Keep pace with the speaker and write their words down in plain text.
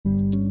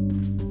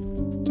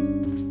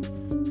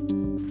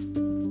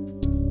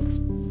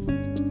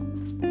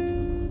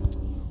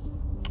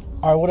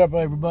All right, what up,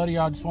 everybody?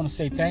 I just want to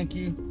say thank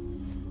you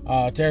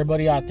to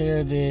everybody out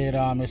there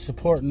that is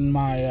supporting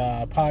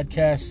my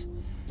podcast.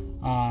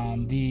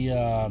 The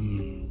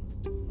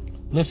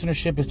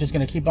listenership is just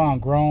going to keep on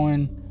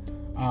growing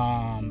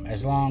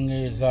as long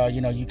as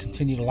you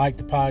continue to like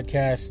the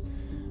podcast.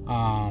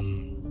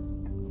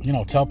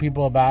 Tell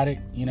people about it.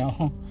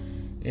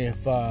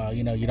 If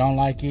you don't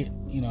like it,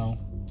 I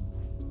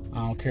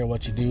don't care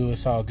what you do.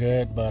 It's all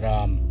good. But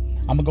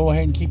I'm gonna go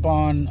ahead and keep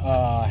on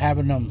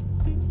having them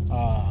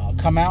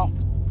come out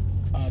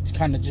to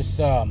kind of just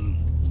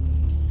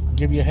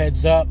give you a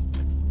heads up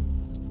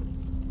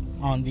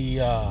on the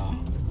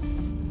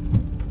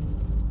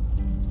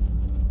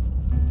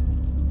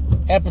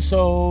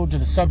episode, to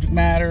the subject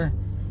matter.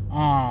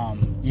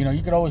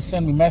 You could always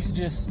send me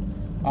messages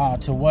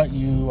to what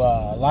you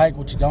like,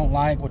 what you don't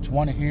like, what you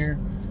want to hear,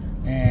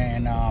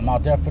 and I'll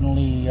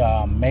definitely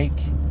make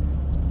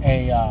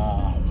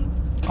a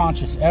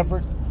conscious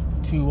effort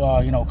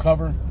to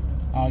cover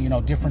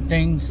different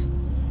things.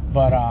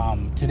 But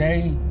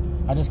today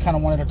I just kind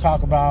of wanted to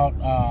talk about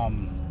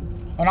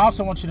and I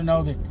also want you to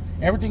know that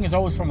everything is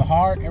always from the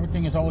heart.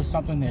 Everything is always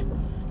something that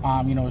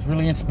is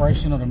really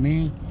inspirational to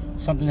me,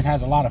 something that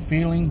has a lot of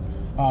feeling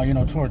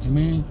towards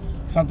me,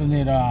 something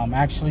that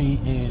actually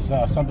is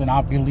something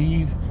I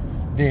believe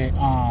that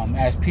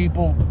as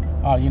people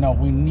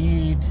we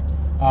need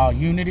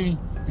unity,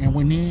 and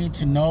we need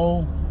to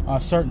know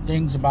certain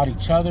things about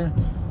each other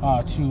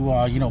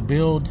to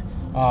build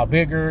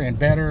bigger and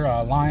better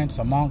alliance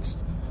amongst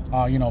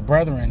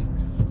brethren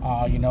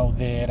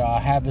that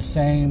have the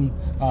same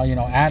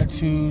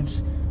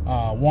attitudes,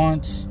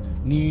 wants,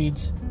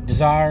 needs,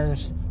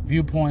 desires,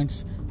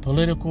 viewpoints,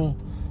 political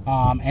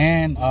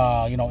and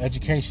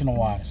educational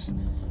wise.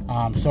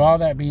 So all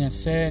that being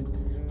said,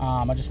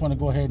 I just want to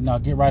go ahead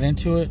and get right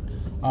into it.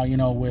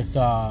 With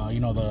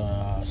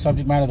the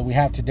subject matter that we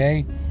have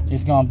today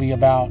is going to be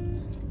about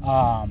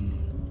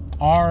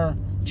are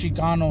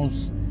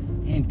Chicanos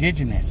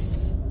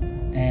indigenous?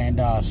 And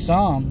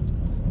some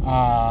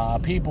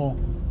people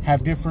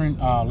have different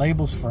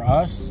labels for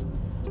us.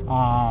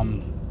 I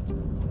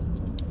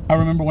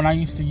remember when I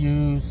used to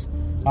use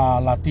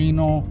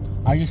Latino,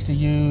 I used to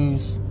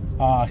use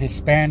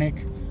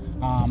Hispanic,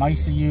 I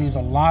used to use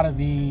a lot of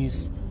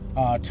these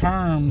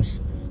terms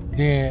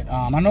that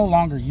I no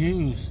longer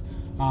use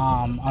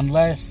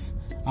unless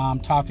I'm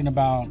talking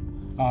about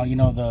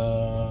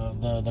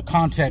the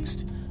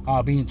context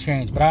being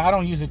changed. But I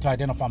don't use it to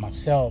identify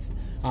myself.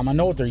 I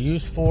know what they're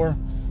used for,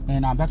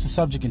 and that's a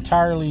subject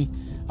entirely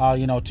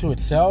to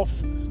itself.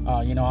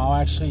 I'll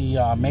actually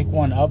make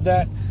one of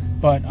that.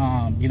 But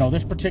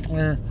this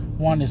particular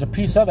one is a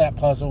piece of that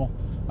puzzle,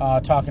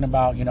 talking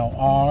about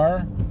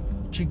are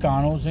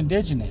Chicanos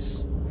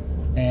indigenous?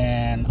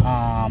 And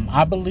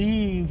I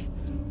believe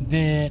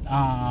that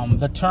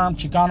the term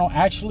Chicano,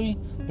 actually,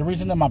 the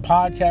reason that my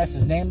podcast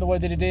is named the way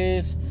that it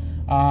is,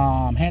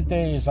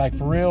 gente, is like,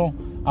 for real,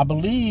 I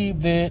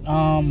believe that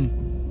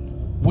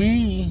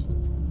we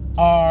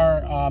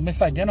are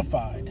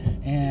misidentified.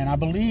 And I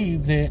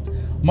believe that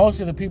most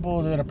of the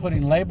people that are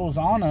putting labels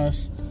on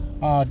us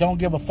don't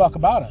give a fuck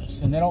about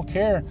us, and they don't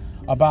care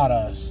about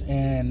us.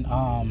 And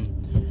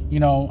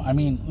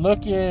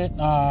look at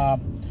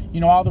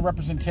all the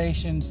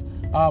representations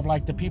of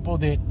like the people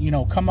that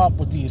come up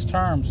with these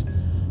terms.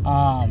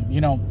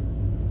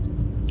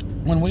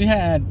 When we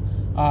had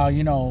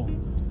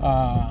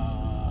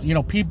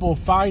people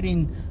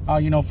fighting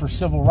for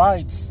civil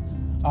rights,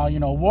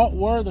 what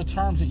were the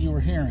terms that you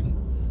were hearing?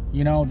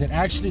 That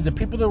actually the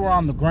people that were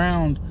on the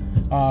ground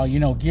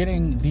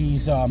getting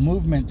these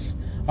movements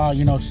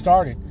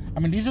started. I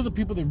mean, these are the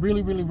people that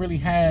really, really, really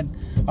had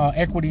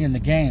equity in the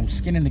game,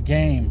 skin in the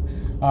game.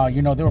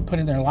 They were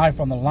putting their life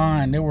on the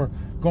line. They were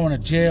going to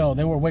jail.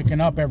 They were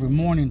waking up every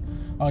morning,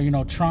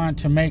 trying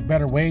to make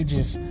better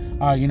wages,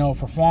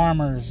 for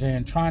farmers,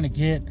 and trying to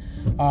get,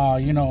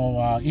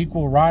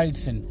 equal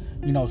rights, and,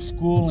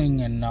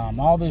 schooling, and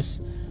all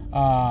this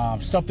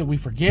stuff that we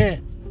forget,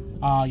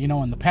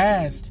 in the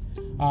past,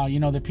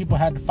 that people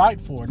had to fight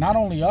for. Not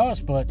only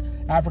us, but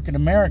African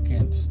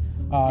Americans,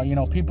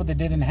 people that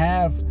didn't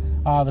have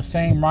the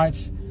same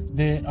rights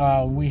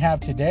that we have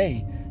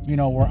today,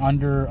 were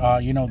under,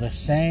 the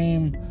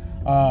same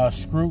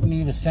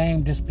scrutiny, the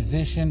same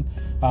disposition.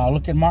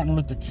 Look at Martin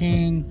Luther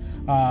King,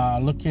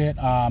 look at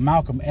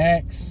Malcolm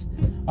X,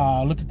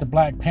 look at the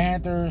Black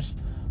Panthers.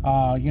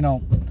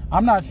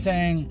 I'm not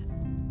saying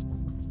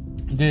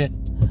that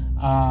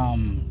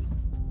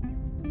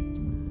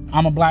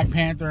I'm a Black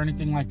Panther or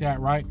anything like that,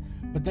 right?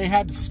 But they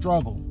had to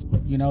struggle,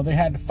 they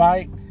had to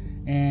fight.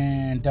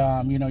 And,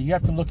 you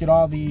have to look at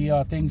all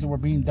the things that were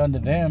being done to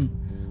them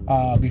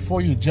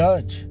before you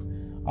judge,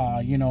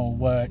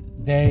 what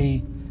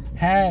they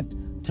had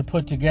to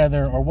put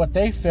together, or what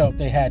they felt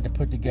they had to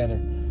put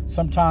together.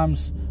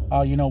 Sometimes,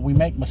 we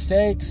make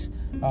mistakes.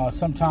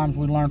 Sometimes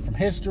we learn from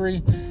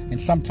history. And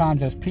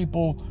sometimes as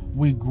people,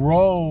 we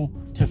grow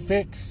to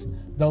fix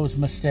those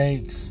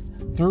mistakes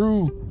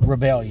through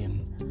rebellion.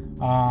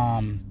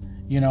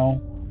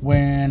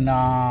 When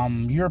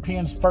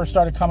Europeans first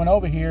started coming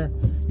over here,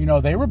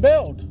 they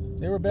rebelled.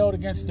 They rebelled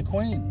against the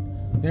Queen.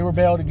 They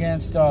rebelled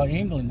against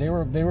England. They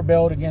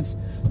rebelled against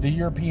the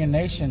European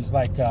nations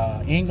like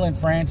England,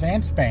 France,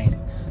 and Spain,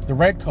 the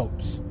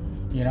Redcoats.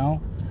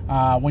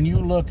 When you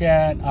look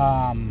at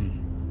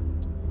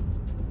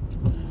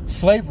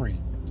slavery,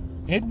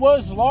 it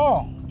was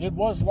law. It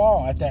was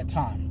law at that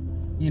time.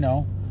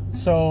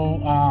 So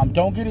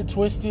don't get it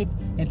twisted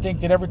and think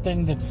that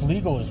everything that's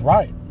legal is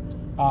right,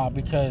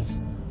 because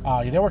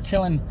they were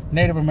killing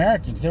Native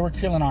Americans. They were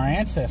killing our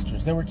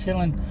ancestors. They were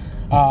killing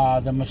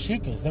the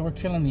Mexicas. They were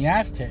killing the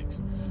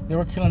Aztecs. They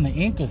were killing the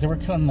Incas. They were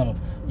killing the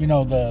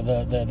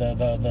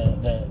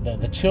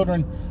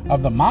children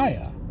of the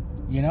Maya.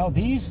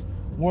 These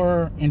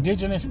were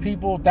indigenous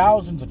people,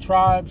 thousands of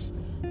tribes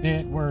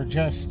that were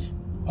just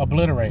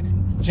obliterated.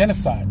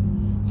 Genocide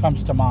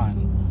comes to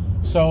mind.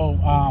 So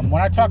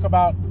when I talk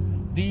about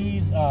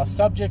these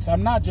subjects,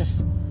 I'm not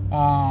just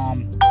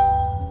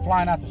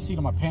flying out the seat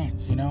of my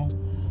pants.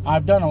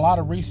 I've done a lot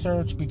of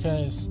research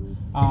because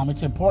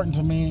it's important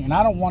to me, and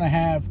I don't want to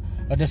have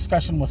a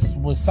discussion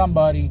with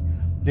somebody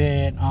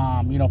that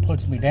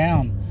puts me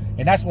down.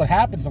 And that's what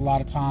happens a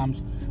lot of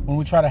times when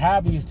we try to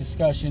have these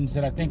discussions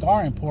that I think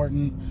are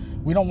important.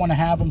 We don't want to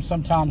have them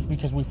sometimes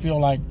because we feel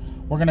like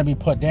we're going to be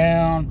put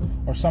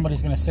down or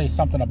somebody's going to say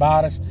something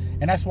about us.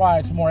 And that's why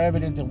it's more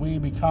evident that we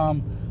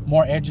become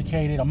more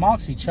educated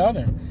amongst each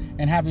other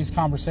and have these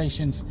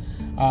conversations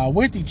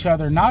with each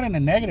other, not in a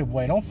negative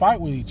way. Don't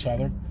fight with each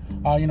other.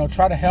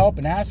 Try to help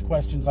and ask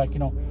questions like,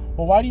 well,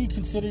 why do you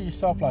consider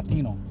yourself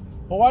Latino?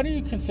 Well, why do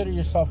you consider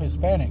yourself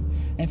Hispanic?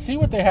 And see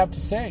what they have to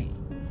say.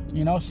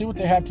 See what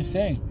they have to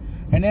say.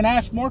 And then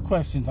ask more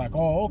questions like,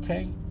 oh,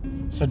 okay.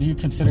 So do you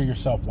consider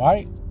yourself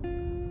white?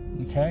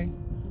 Okay.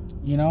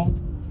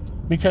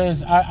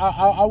 Because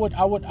I would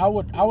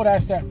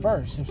ask that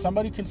first. If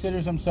somebody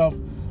considers himself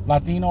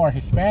Latino or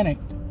Hispanic,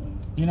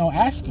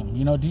 ask them,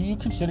 do you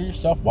consider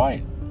yourself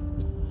white?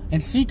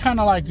 And see kind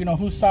of like,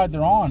 whose side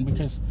they're on.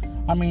 Because,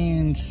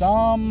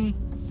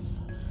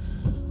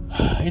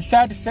 it's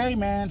sad to say,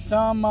 man,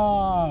 some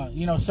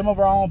of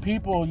our own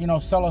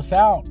people, sell us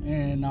out.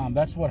 And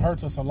that's what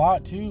hurts us a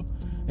lot, too.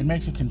 It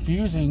makes it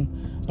confusing.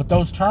 But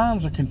those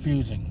terms are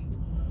confusing.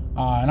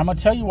 And I'm going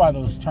to tell you why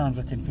those terms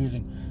are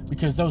confusing.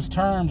 Because those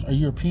terms are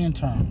European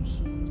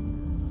terms.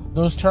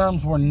 Those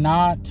terms were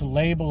not to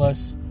label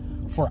us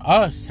for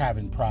us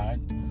having pride.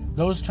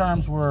 Those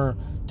terms were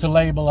to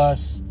label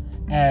us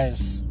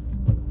as,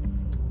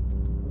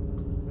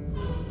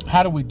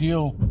 how do we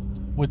deal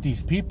with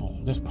these people,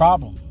 this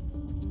problem?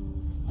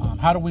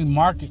 How do we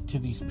market to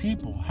these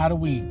people? How do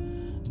we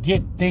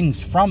get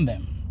things from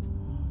them?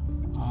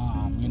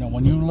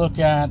 When you look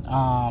at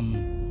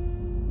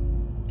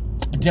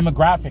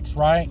demographics,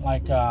 right?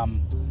 Like,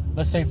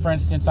 let's say, for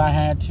instance, I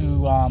had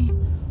to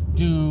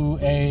do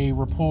a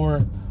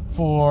report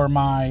for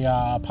my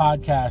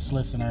podcast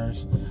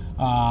listeners,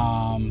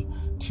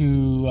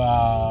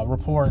 to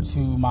report to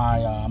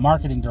my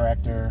marketing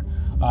director,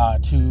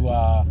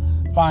 to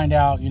find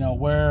out,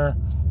 where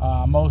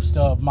most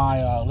of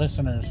my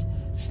listeners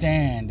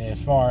stand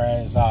as far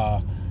as,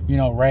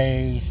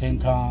 race,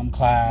 income,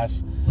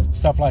 class,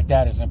 stuff like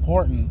that is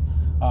important,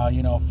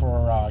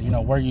 for,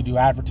 where you do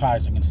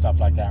advertising and stuff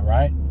like that,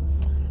 right?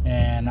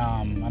 And,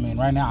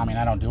 right now,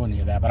 I don't do any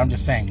of that, but I'm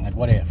just saying, like,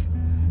 what if,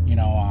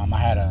 I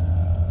had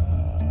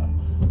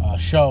a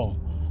show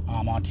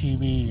on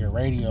TV or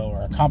radio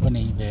or a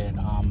company that,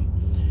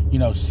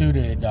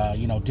 suited,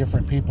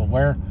 different people.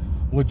 Where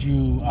would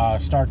you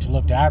start to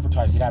look to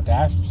advertise? You'd have to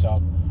ask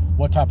yourself,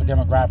 what type of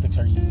demographics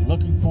are you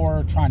looking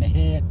for, trying to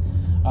hit,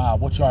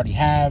 what you already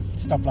have,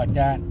 stuff like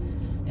that.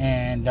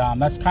 And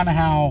that's kind of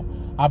how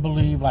I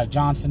believe, like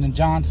Johnson &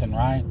 Johnson,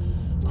 right?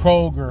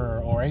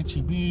 Kroger or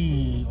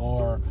H-E-B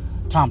or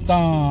Tom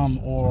Thumb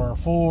or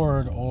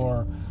Ford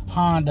or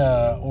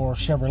Honda or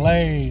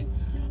Chevrolet,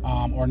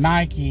 or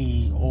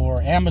Nike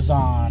or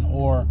Amazon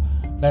or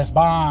Best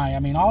Buy.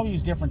 All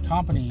these different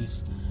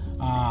companies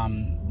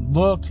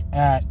look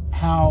at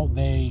how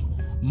they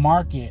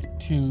market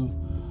to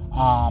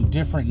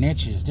different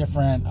niches,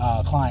 different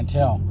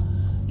clientele.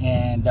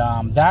 And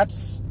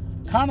that's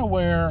kind of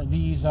where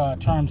these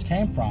terms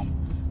came from.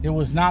 It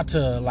was not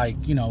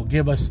to,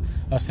 give us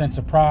a sense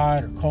of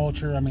pride or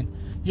culture.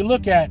 You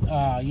look at,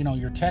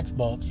 your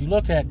textbooks, you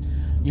look at,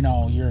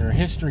 your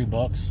history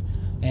books.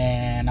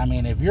 And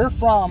if you're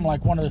from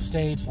one of the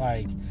states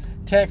like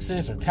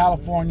Texas or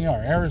California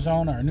or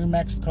Arizona or New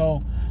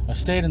Mexico, a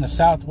state in the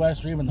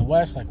Southwest or even the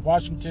West like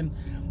Washington,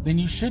 then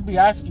you should be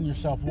asking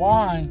yourself,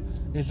 why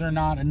is there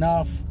not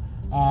enough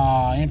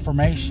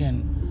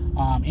information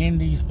in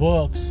these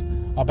books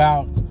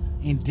about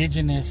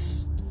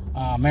indigenous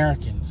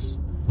Americans,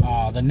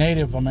 the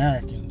Native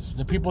Americans,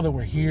 the people that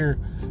were here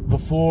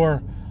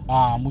before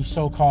we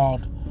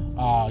so-called,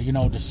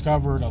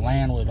 discovered a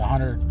land with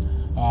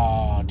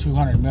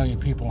 200 million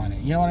people in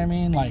it. You know what I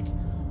mean? Like,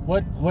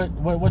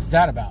 what's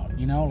that about?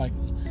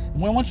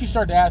 Once you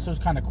start to ask those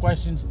kind of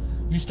questions,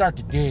 you start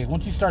to dig.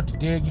 Once you start to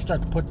dig, you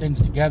start to put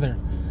things together.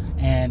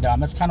 And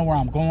that's kind of where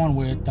I'm going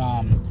with,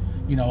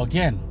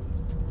 again,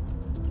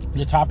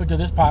 the topic of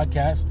this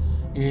podcast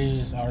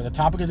is, or the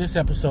topic of this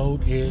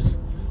episode is,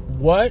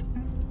 what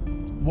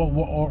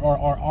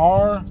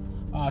are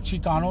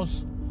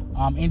Chicanos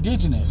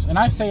indigenous? And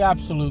I say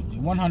absolutely,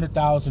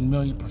 100,000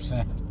 million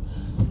percent,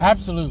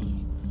 absolutely.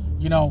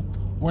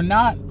 We're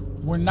not.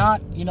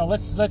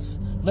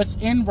 Let's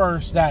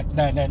inverse that.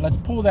 Let's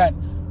pull that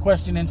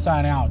question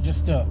inside out,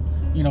 just to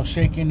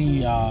shake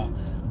any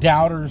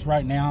doubters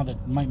right now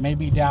that may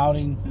be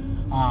doubting.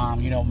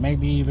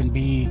 Maybe even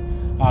be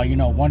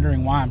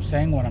wondering why I'm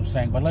saying what I'm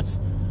saying. But let's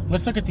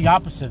look at the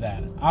opposite of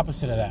that.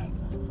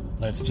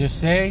 Let's just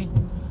say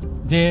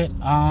that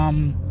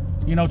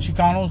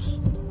Chicanos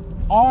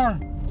are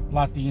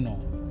Latino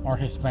or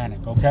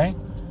Hispanic. Okay,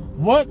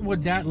 what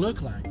would that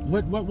look like?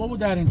 What would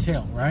that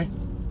entail, right?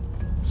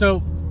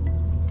 So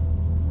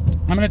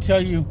I'm going to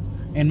tell you,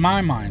 in my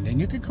mind, and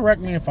you can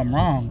correct me if I'm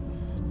wrong,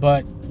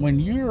 but when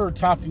you're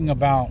talking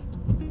about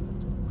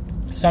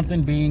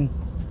something being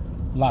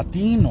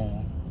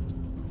Latino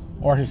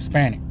or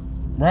Hispanic,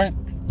 right?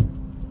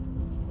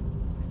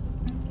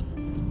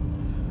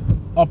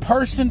 A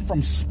person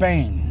from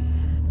Spain,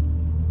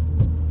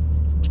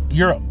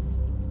 Europe,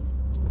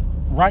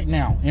 right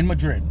now in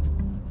Madrid,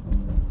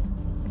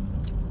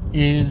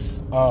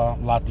 is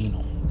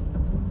Latino.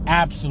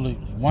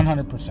 Absolutely,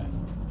 100%.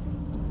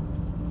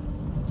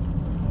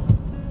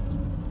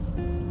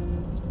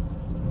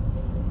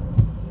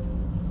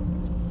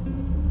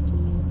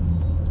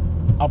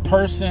 A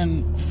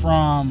person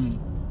from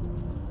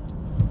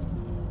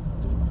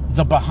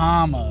the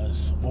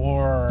Bahamas,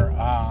 or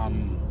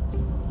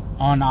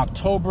on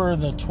October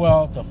the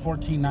 12th of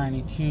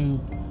 1492,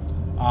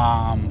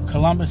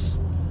 Columbus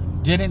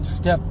didn't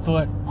step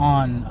foot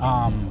on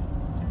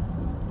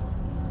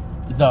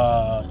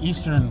the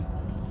eastern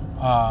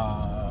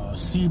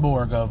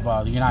seaboard of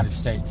the United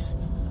States.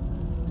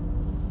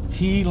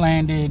 He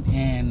landed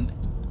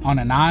on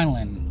an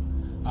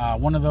island,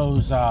 one of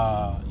those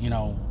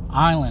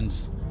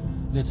islands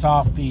that's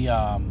off the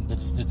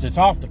that's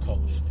off the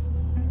coast,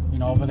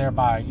 over there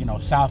by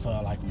south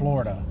of like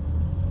Florida.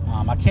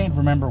 I can't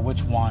remember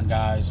which one,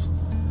 guys,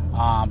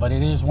 but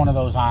it is one of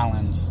those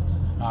islands,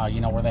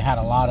 where they had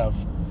a lot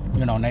of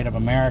Native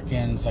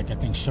Americans, like I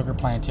think sugar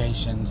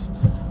plantations,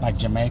 like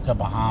Jamaica,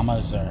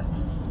 Bahamas, or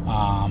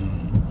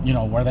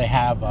where they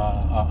have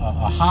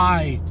a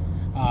high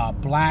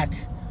black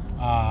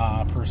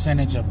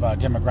percentage of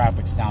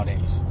demographics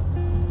nowadays.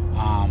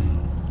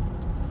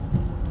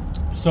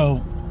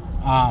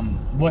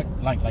 What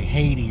like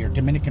Haiti or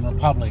Dominican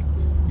Republic,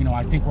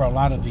 I think where a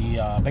lot of the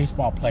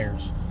baseball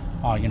players,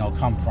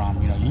 come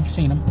from. You've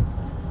seen them.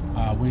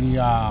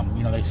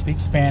 They speak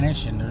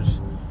Spanish, and there's,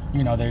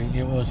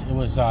 it was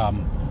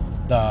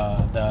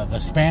the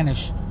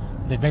Spanish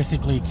that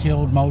basically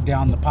mowed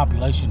down the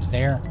populations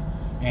there,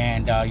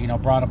 and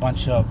brought a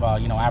bunch of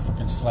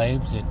African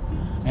slaves that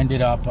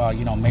ended up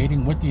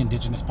mating with the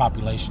indigenous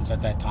populations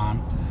at that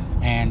time,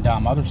 and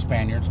other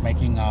Spaniards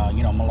making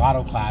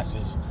mulatto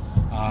classes,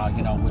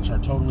 which are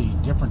totally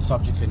different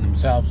subjects in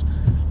themselves.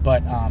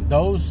 But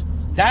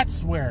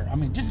that's where,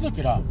 just look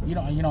it up. If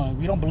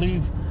you don't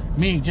believe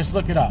me, just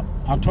look it up.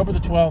 October the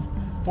 12th,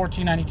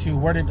 1492,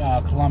 where did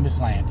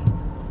Columbus land?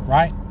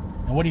 Right?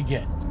 And what do you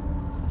get?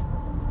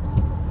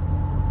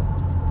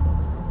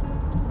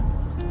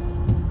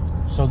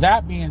 So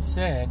that being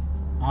said,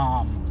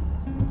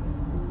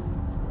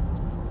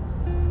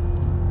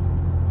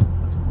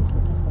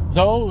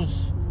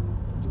 those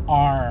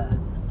are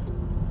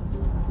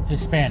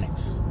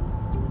Hispanics.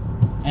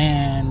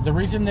 And the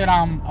reason that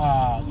I'm,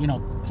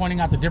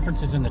 pointing out the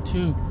differences in the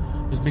two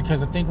is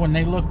because I think when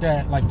they looked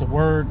at like the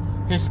word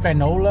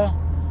Hispaniola,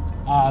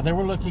 they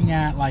were looking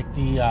at like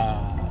the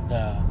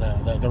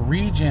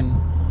region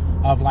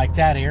of like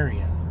that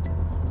area,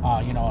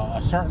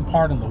 a certain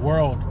part in the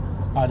world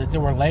that they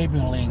were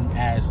labeling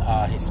as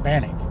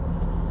Hispanic,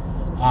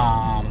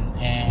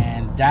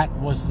 and that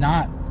was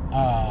not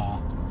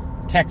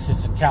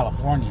Texas and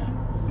California,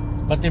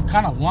 but they've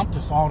kind of lumped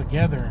us all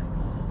together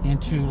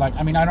into like,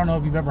 I don't know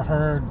if you've ever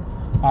heard,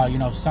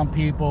 some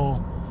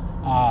people,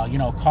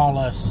 call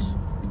us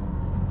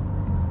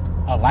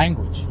a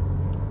language.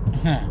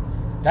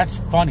 That's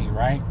funny,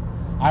 right?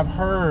 I've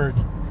heard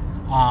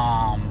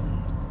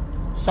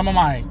some of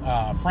my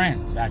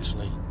friends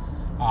actually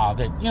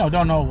that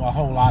don't know a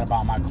whole lot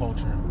about my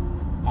culture.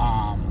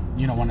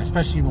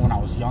 Especially even when I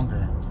was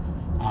younger,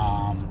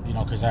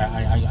 because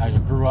I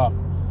grew up,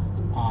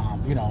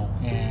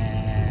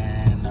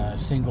 in a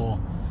single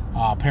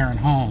parent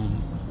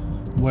home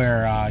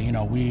where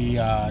we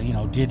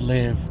did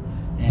live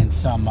in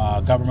some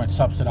government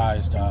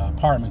subsidized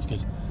apartments,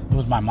 because it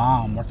was my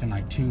mom working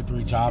like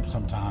 2-3 jobs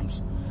sometimes,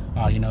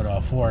 to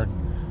afford,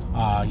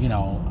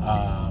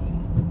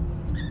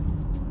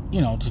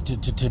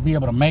 to be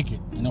able to make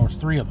it. And there was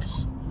 3 of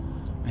us,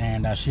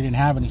 and she didn't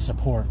have any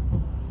support,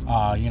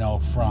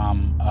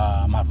 from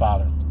my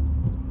father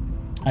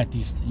at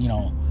these,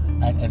 and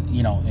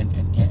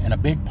a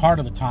big part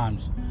of the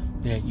times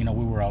that we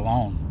were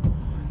alone.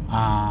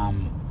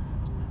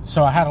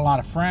 So I had a lot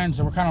of friends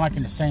that were kind of like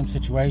in the same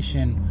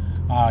situation,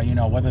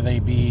 whether they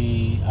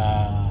be,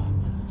 like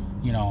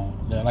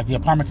the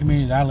apartment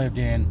community that I lived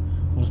in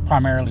was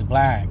primarily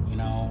black,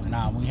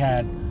 and we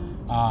had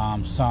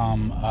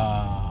some,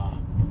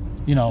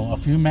 a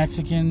few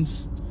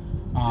Mexicans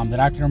that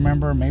I can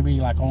remember, maybe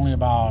like only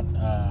about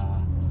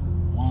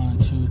 1,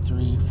 2,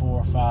 3,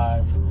 4,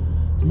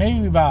 5,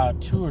 maybe about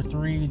 2 or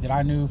 3 that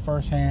I knew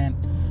firsthand,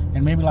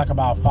 and maybe like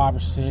about 5 or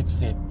 6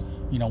 that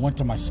went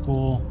to my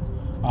school,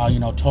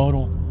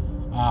 total.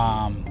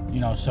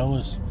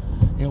 So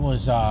it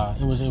was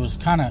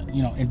kind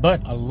of,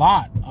 but a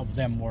lot of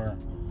them were,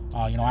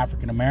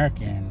 African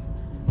American,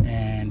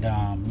 and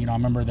I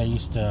remember they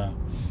used to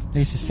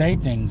say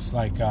things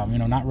like,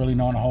 not really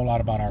knowing a whole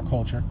lot about our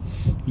culture,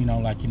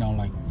 like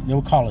they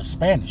would call us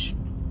Spanish.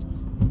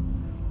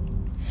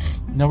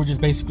 They would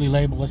just basically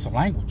label us a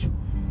language,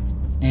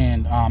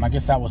 and I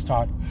guess that was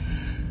taught,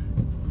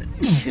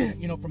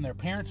 from their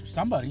parents or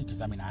somebody,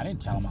 because I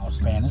didn't tell them I was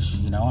Spanish,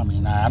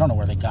 I don't know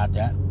where they got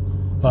that,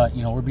 but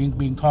we're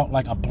being called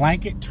like a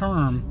blanket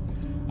term,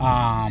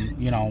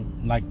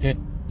 like that.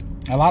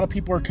 A lot of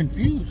people are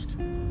confused.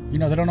 They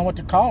don't know what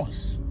to call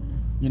us.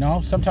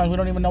 Sometimes we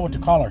don't even know what to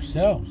call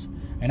ourselves,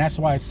 and that's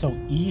why it's so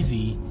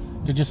easy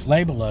to just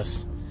label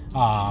us,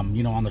 on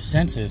the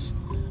census,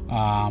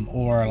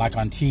 or like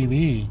on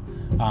TV,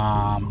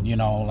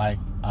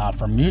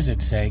 for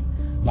music's sake,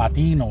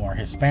 Latino or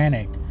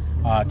Hispanic,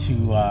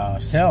 to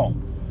sell,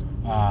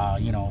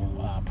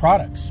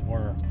 products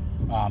or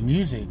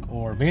music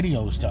or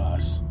videos to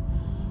us.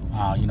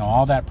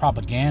 All that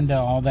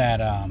propaganda, all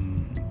that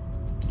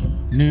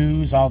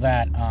news, all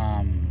that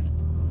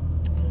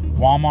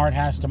Walmart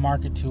has to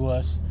market to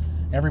us.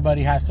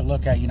 Everybody has to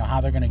look at,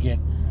 how they're going to get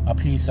a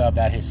piece of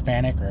that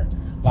Hispanic or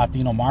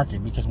Latino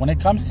market. Because when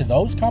it comes to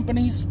those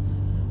companies,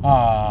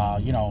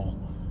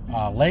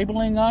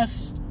 labeling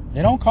us,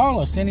 they don't call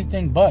us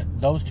anything but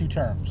those two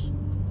terms: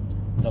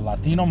 the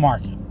Latino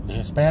market, the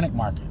Hispanic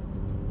market.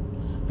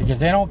 Because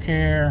they don't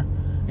care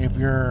if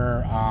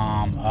you're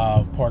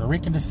of Puerto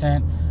Rican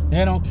descent.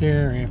 They don't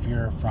care if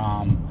you're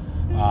from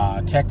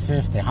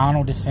Texas,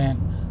 Tejano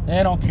descent.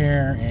 They don't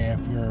care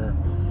if you're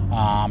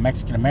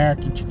Mexican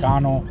American,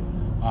 Chicano,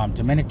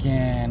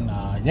 Dominican.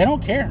 They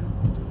don't care.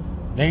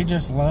 They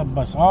just lump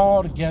us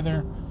all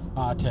together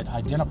to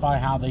identify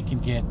how they can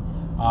get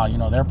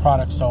their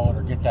product sold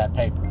or get that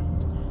paper.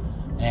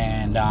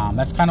 And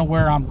that's kind of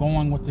where I'm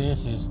going with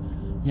this is,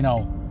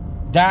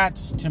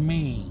 that's to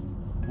me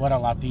what a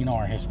Latino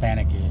or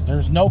Hispanic is.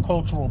 There's no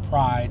cultural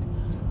pride.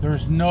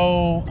 There's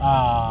no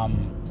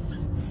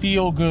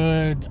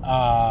feel-good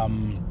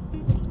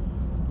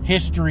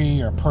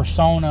history or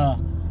persona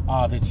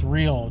that's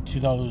real to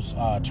those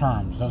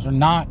terms. Those are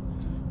not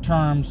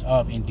terms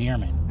of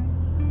endearment.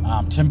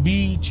 To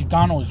me,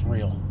 Chicano is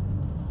real.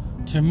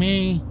 To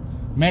me,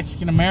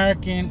 Mexican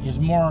American is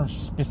more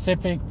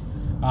specific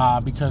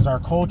because our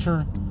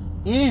culture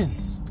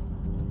is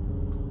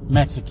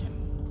Mexican.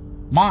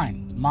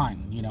 Mine,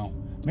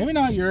 maybe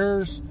not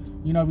yours.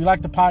 If you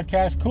like the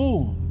podcast,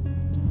 cool.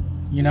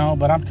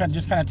 But I'm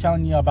just kind of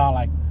telling you about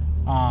like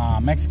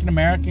Mexican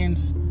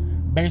Americans,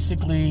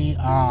 basically,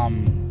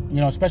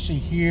 especially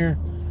here,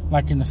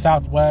 like in the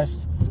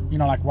Southwest,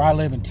 like where I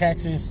live in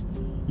Texas,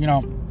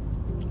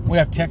 we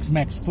have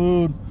Tex-Mex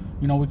food.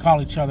 We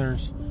call each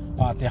other's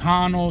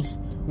Tejanos.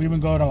 We even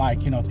go to like,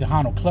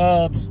 Tejano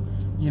clubs.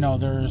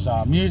 There's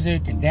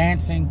music and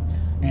dancing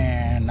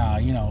and,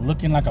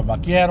 looking like a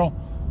vaquero,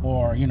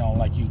 or,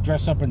 like you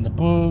dress up in the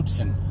boots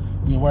and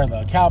you wear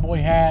the cowboy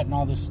hat and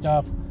all this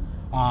stuff.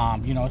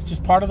 It's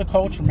just part of the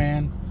culture,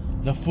 man.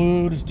 The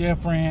food is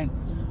different.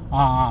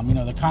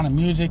 The kind of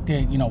music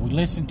that, we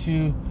listen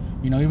to,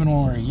 even when we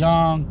were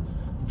young,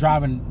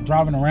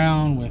 driving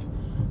around with,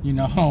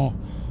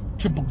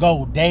 triple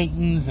gold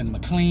Daytons and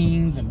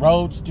McLeans and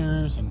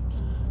Roadsters and,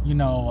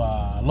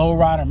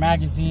 Lowrider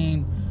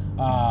magazine,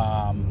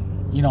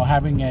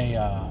 having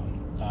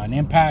an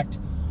impact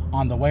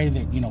on the way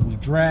that, we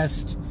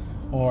dressed,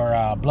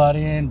 or Blood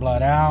In,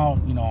 Blood Out,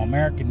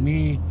 American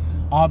Me,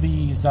 all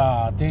these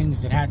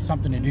things that had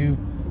something to do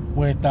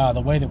with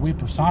the way that we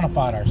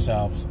personified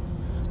ourselves.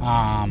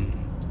 The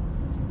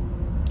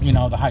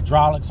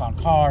hydraulics on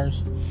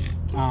cars,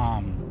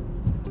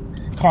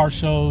 car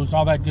shows,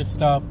 all that good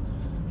stuff.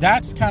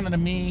 That's kind of, to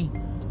me,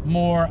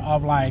 more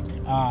of like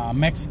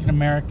Mexican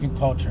American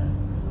culture.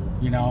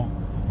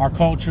 Our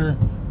culture,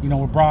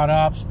 we're brought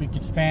up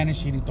speaking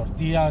Spanish, eating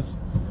tortillas,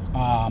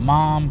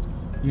 mom,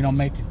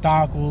 making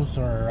tacos,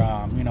 or,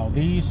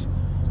 these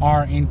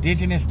are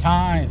indigenous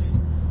ties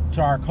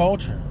to our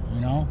culture.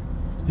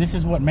 This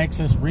is what makes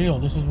us real.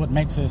 This is what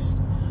makes us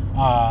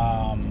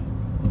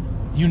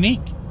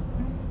unique.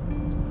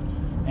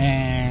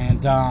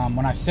 And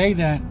when I say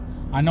that,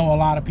 I know a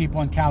lot of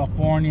people in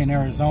California and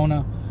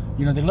Arizona,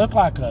 they look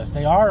like us.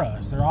 They are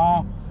us. They're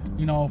all,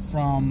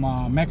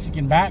 from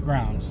Mexican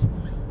backgrounds.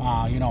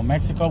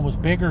 Mexico was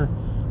bigger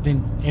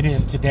than it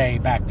is today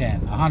back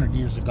then, 100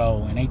 years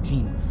ago in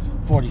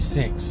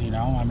 1846.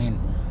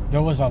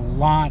 There was a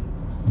lot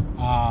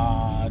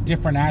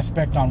different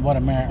aspect on what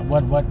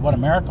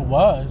America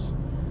was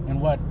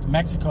and what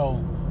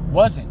Mexico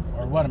wasn't,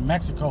 or what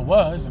Mexico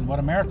was and what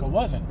America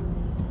wasn't.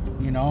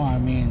 You know, I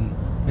mean,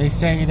 they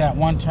say that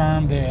one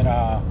term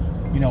that,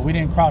 we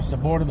didn't cross the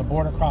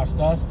border crossed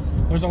us.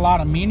 There's a lot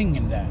of meaning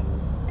in that.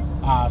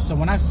 So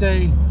when I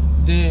say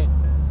that,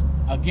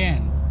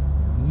 again,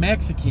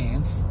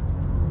 Mexicans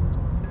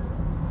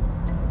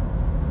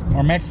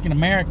or Mexican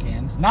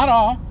Americans, not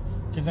all,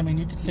 because, I mean,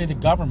 you could say the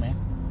government,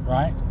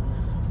 right?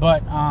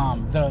 But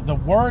the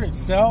word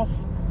itself,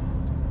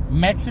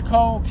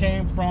 Mexico,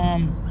 came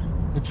from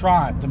the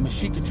tribe, the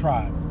Mexica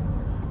tribe,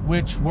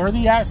 which were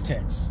the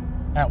Aztecs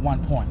at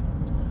one point.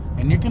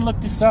 And you can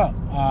look this up,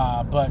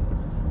 but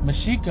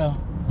Mexica,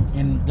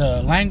 in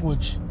the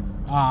language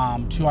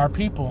to our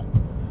people,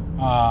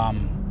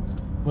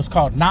 was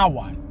called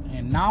Nahuatl.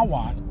 And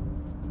Nahuatl,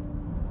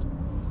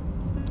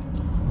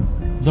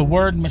 the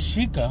word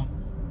Mexica,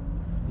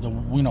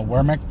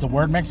 where the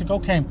word Mexico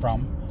came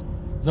from,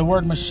 the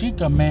word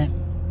Mexica meant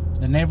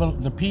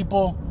the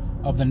people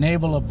of the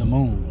navel of the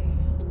moon.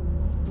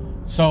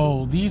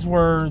 So these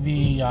were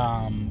the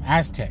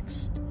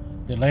Aztecs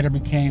that later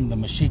became the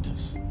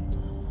Mexicas,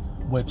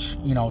 which,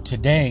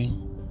 today,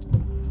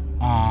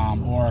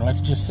 or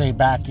let's just say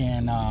back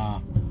in,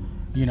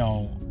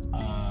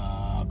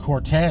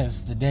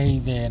 Cortez, the day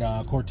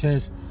that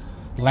Cortez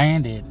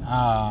landed,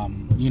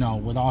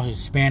 with all his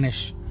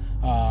Spanish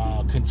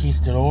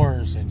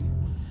conquistadors and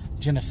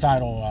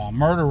genocidal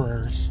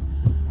murderers,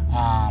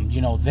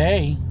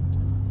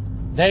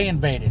 they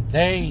invaded.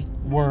 They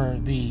were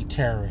the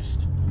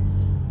terrorists.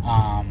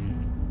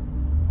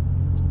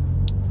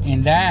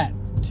 And that,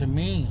 to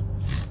me,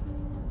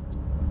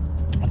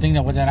 I think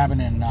that what that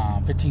happened in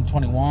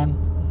 1521,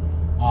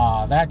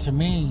 that to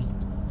me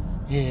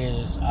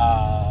is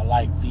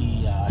like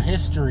the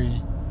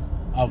history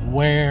of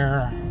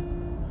where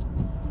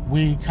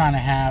we kind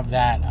of have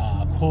that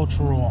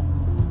cultural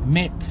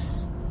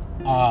mix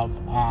of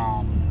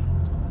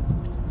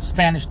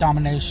Spanish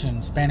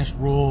domination, Spanish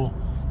rule,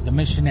 the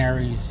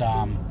missionaries,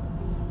 the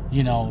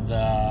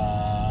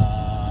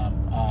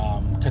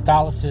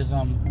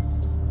Catholicism,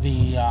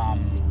 the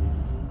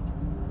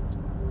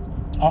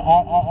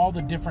all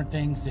the different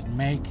things that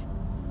make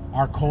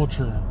our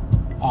culture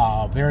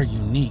very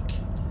unique.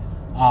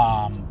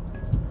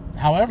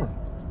 However,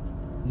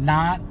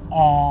 not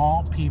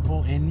all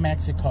people in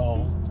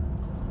Mexico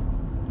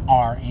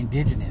are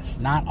indigenous.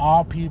 Not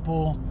all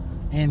people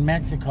in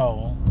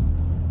Mexico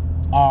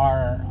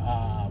are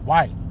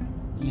white.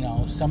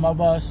 Some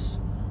of us,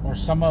 or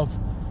some of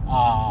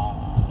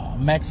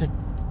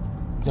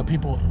the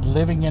people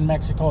living in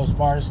Mexico, as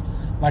far as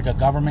like a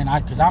government,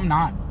 because I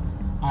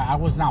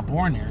was not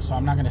born there, so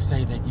I'm not going to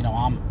say that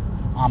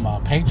I'm a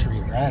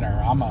patriot, right,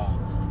 or I'm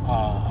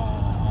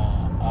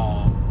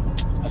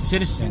a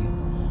citizen.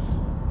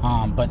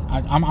 But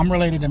I'm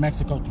related to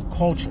Mexico through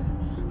culture,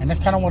 and that's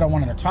kind of what I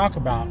wanted to talk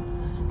about.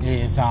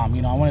 Is I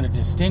wanted to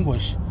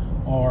distinguish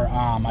or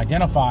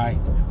identify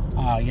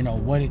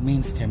what it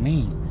means to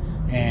me.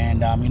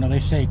 And they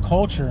say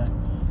culture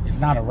is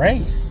not a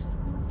race,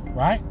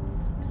 right?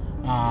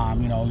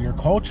 Your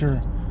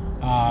culture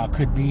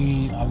could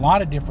be a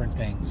lot of different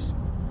things,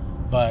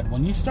 but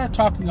when you start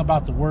talking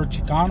about the word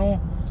Chicano,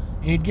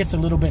 it gets a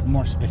little bit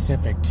more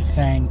specific to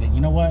saying that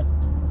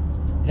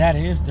that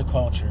is the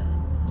culture,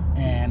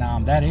 and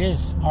that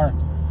is our.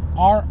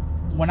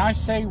 When I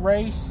say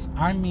race,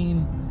 I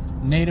mean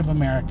Native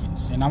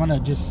Americans, and I'm gonna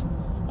just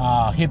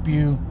hip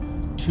you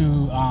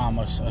to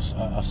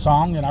a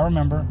song that I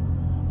remember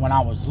when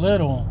I was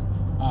little,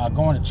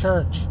 going to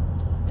church,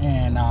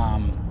 and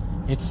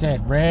it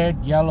said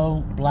red,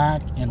 yellow,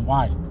 black, and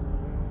white.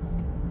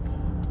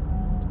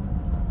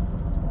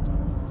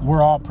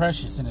 We're all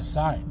precious in His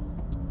sight.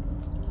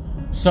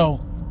 So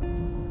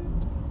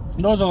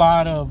there's a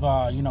lot of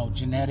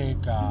genetic,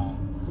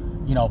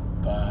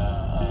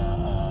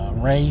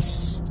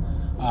 race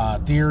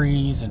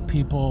theories, and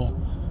people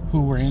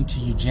who were into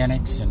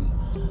eugenics and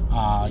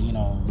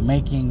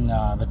making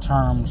the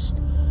terms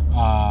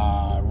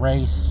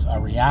race a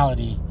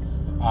reality,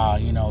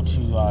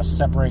 to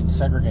separate and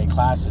segregate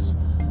classes.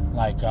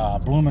 Like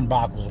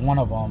Blumenbach was one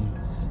of them.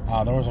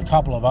 There was a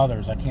couple of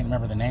others. I can't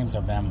remember the names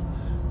of them,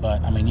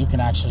 but you can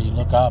actually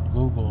look up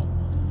Google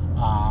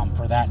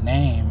for that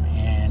name,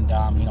 and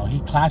he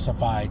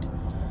classified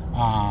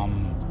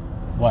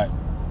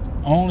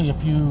only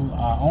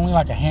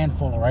like a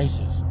handful of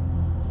races: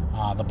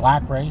 the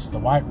black race, the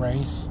white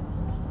race,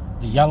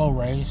 the yellow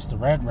race, the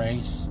red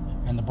race,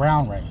 and the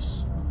brown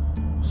race.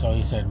 So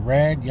he said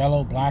red,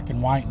 yellow, black,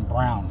 and white, and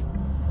brown.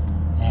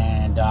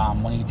 And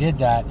when he did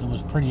that, it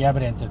was pretty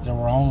evident that there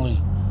were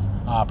only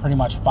pretty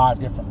much 5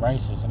 different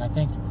races. And I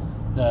think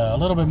a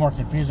little bit more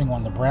confusing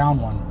one, the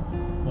brown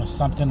one, was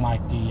something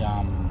like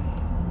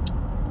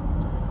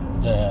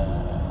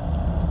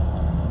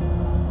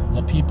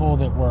the people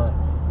that were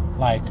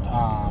like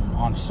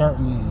on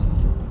certain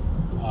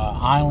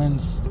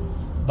islands.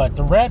 But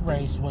the red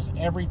race was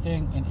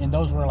everything, and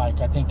those were like,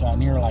 I think,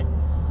 near like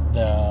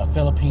the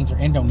Philippines or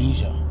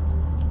Indonesia,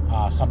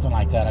 something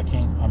like that. I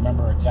can't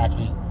remember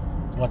exactly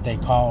what they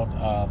called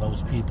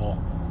those people.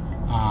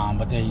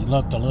 but they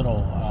looked a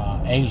little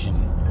Asian.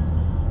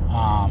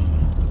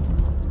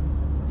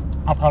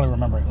 I'll probably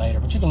remember it later,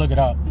 but you can look it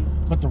up.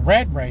 But the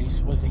red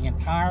race was the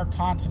entire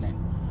continent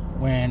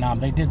when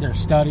they did their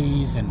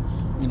studies, and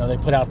they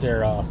put out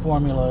their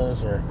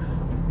formulas, or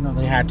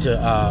they had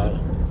to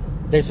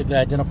basically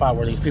identify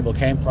where these people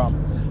came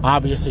from.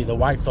 Obviously, the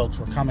white folks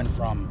were coming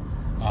from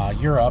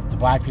Europe, the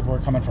black people were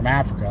coming from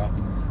Africa,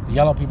 the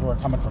yellow people were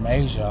coming from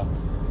Asia,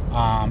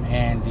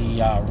 and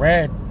the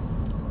red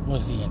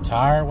was the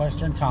entire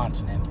Western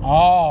continent,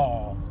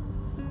 all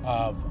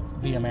of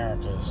the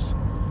Americas,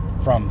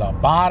 from the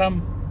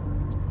bottom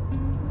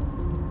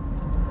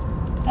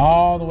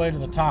all the way to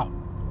the top.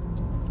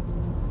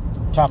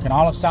 We're talking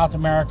all of South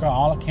America,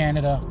 all of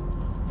Canada,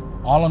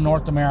 all of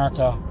North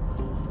America,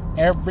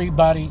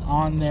 everybody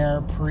on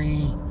there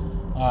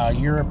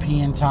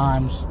pre-European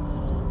times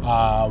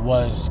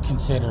was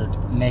considered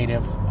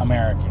Native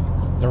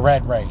American, the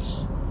red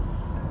race.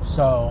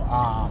 So,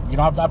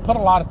 I've put a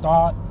lot of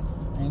thought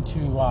into,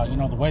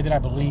 the way that I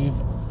believe,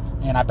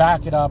 and I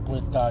back it up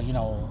with,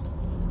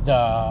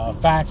 the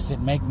facts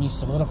that make me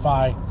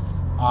solidify,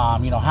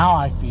 how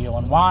I feel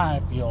and why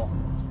I feel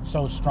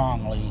so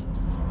strongly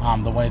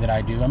the way that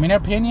I do. I mean,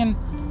 opinion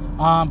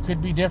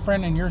could be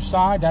different in your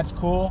side. That's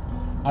cool.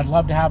 I'd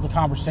love to have the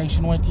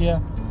conversation with you.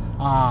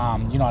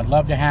 I'd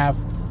love to have,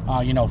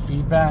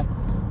 feedback,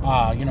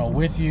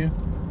 with you,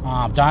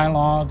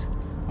 dialogue.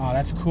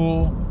 That's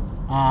cool.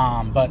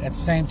 But at the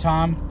same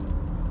time,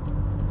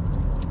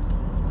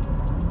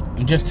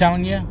 I'm just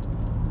telling you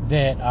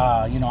that,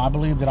 I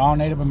believe that all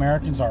Native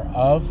Americans are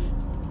of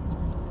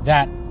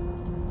that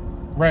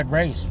red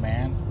race,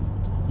 man.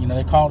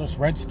 They called us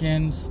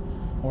Redskins,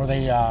 or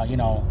they,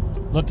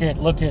 look at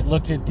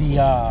the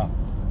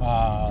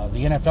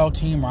NFL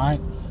team,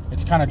 right?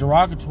 It's kind of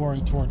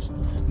derogatory towards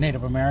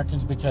Native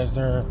Americans because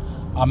they're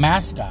a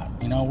mascot.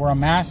 We're a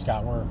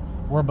mascot.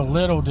 We're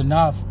belittled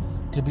enough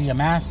to be a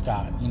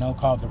mascot,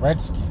 called the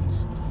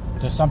Redskins.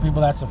 To some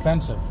people, that's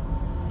offensive.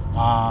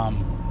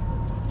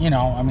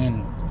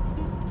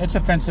 It's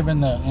offensive in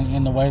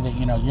the way that,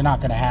 you're not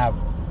going to have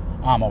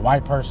a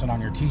white person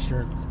on your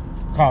T-shirt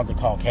called the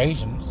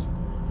Caucasians,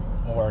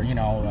 or,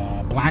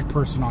 a black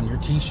person on your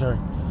T-shirt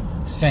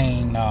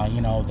saying,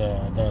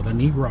 the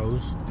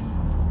Negroes,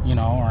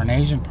 or an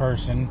Asian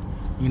person,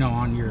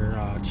 on your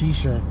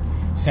T-shirt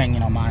saying,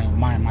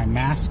 my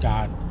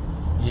mascot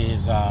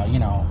is, I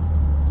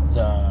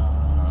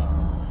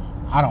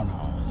don't know.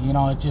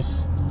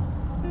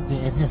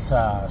 It's just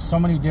so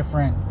many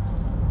different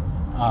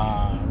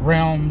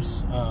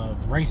realms of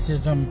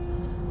racism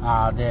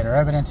that are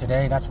evident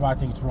today. That's why I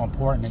think it's real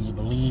important that you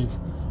believe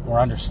or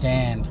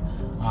understand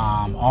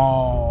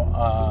all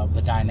of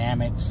the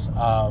dynamics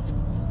of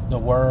the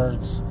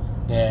words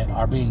that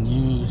are being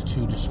used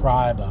to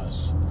describe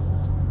us.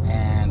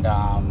 And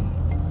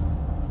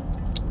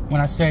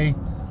when I say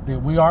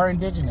that we are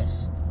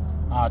indigenous,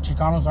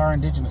 Chicanos are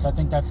indigenous, I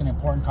think that's an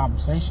important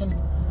conversation,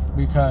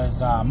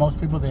 because most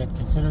people that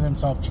consider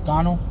themselves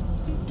Chicano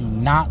do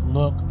not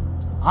look,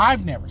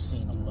 I've never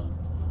seen them look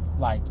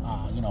like,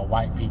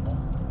 white people.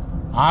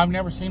 I've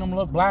never seen them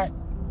look black.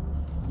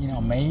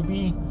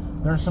 Maybe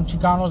there's some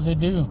Chicanos that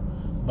do,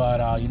 but,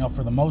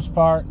 for the most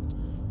part,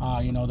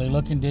 they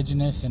look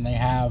indigenous, and they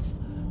have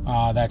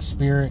that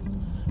spirit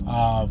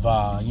of,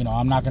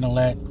 I'm not going to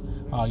let,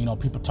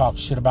 people talk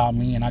shit about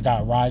me, and I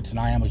got rights, and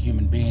I am a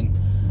human being,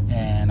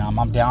 and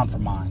I'm down for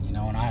mine,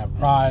 and I have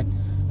pride,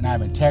 and I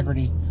have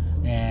integrity,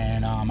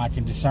 and I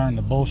can discern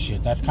the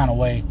bullshit. That's kind of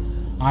way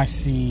I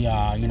see,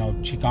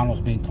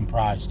 Chicanos being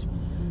comprised.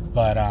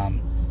 But,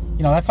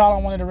 that's all I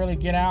wanted to really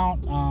get out.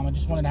 I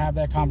just wanted to have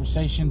that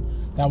conversation.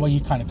 That way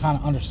you kind of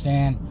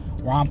understand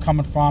where I'm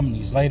coming from in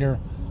these later,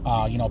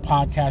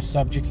 podcast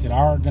subjects that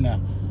are going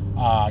to,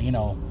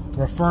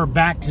 refer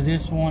back to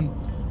this one.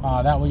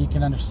 That way you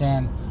can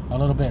understand a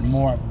little bit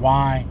more of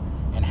why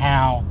and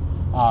how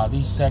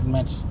these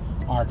segments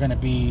are going to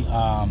be,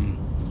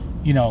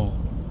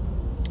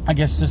 I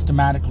guess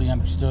systematically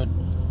understood,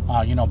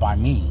 by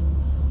me.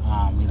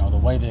 The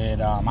way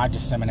that I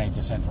disseminate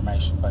this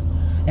information. But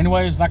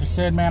anyways, like I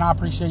said, man, I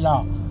appreciate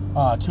y'all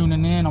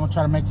tuning in. I'm going to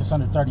try to make this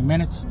under 30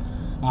 minutes.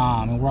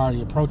 And we're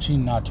already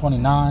approaching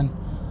 29.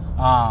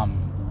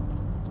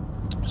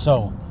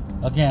 So,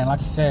 again, like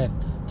I said,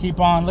 keep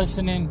on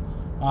listening.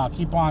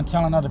 Keep on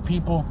telling other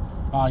people,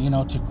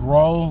 to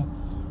grow,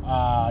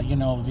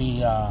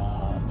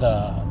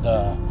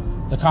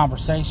 the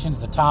conversations,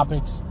 the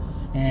topics.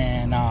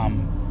 And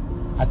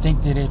I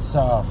think that it's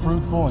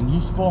fruitful and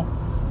useful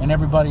in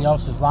everybody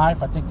else's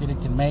life. I think that it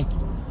can make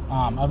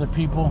other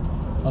people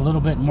a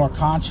little bit more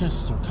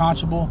conscious or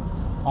conscionable,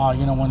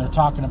 when they're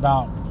talking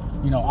about,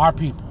 our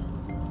people.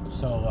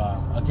 So,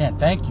 again,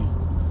 thank you.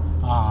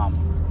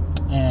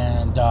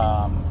 And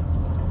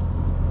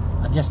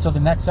I guess till the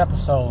next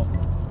episode,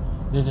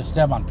 this is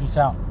Esteban. Peace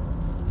out.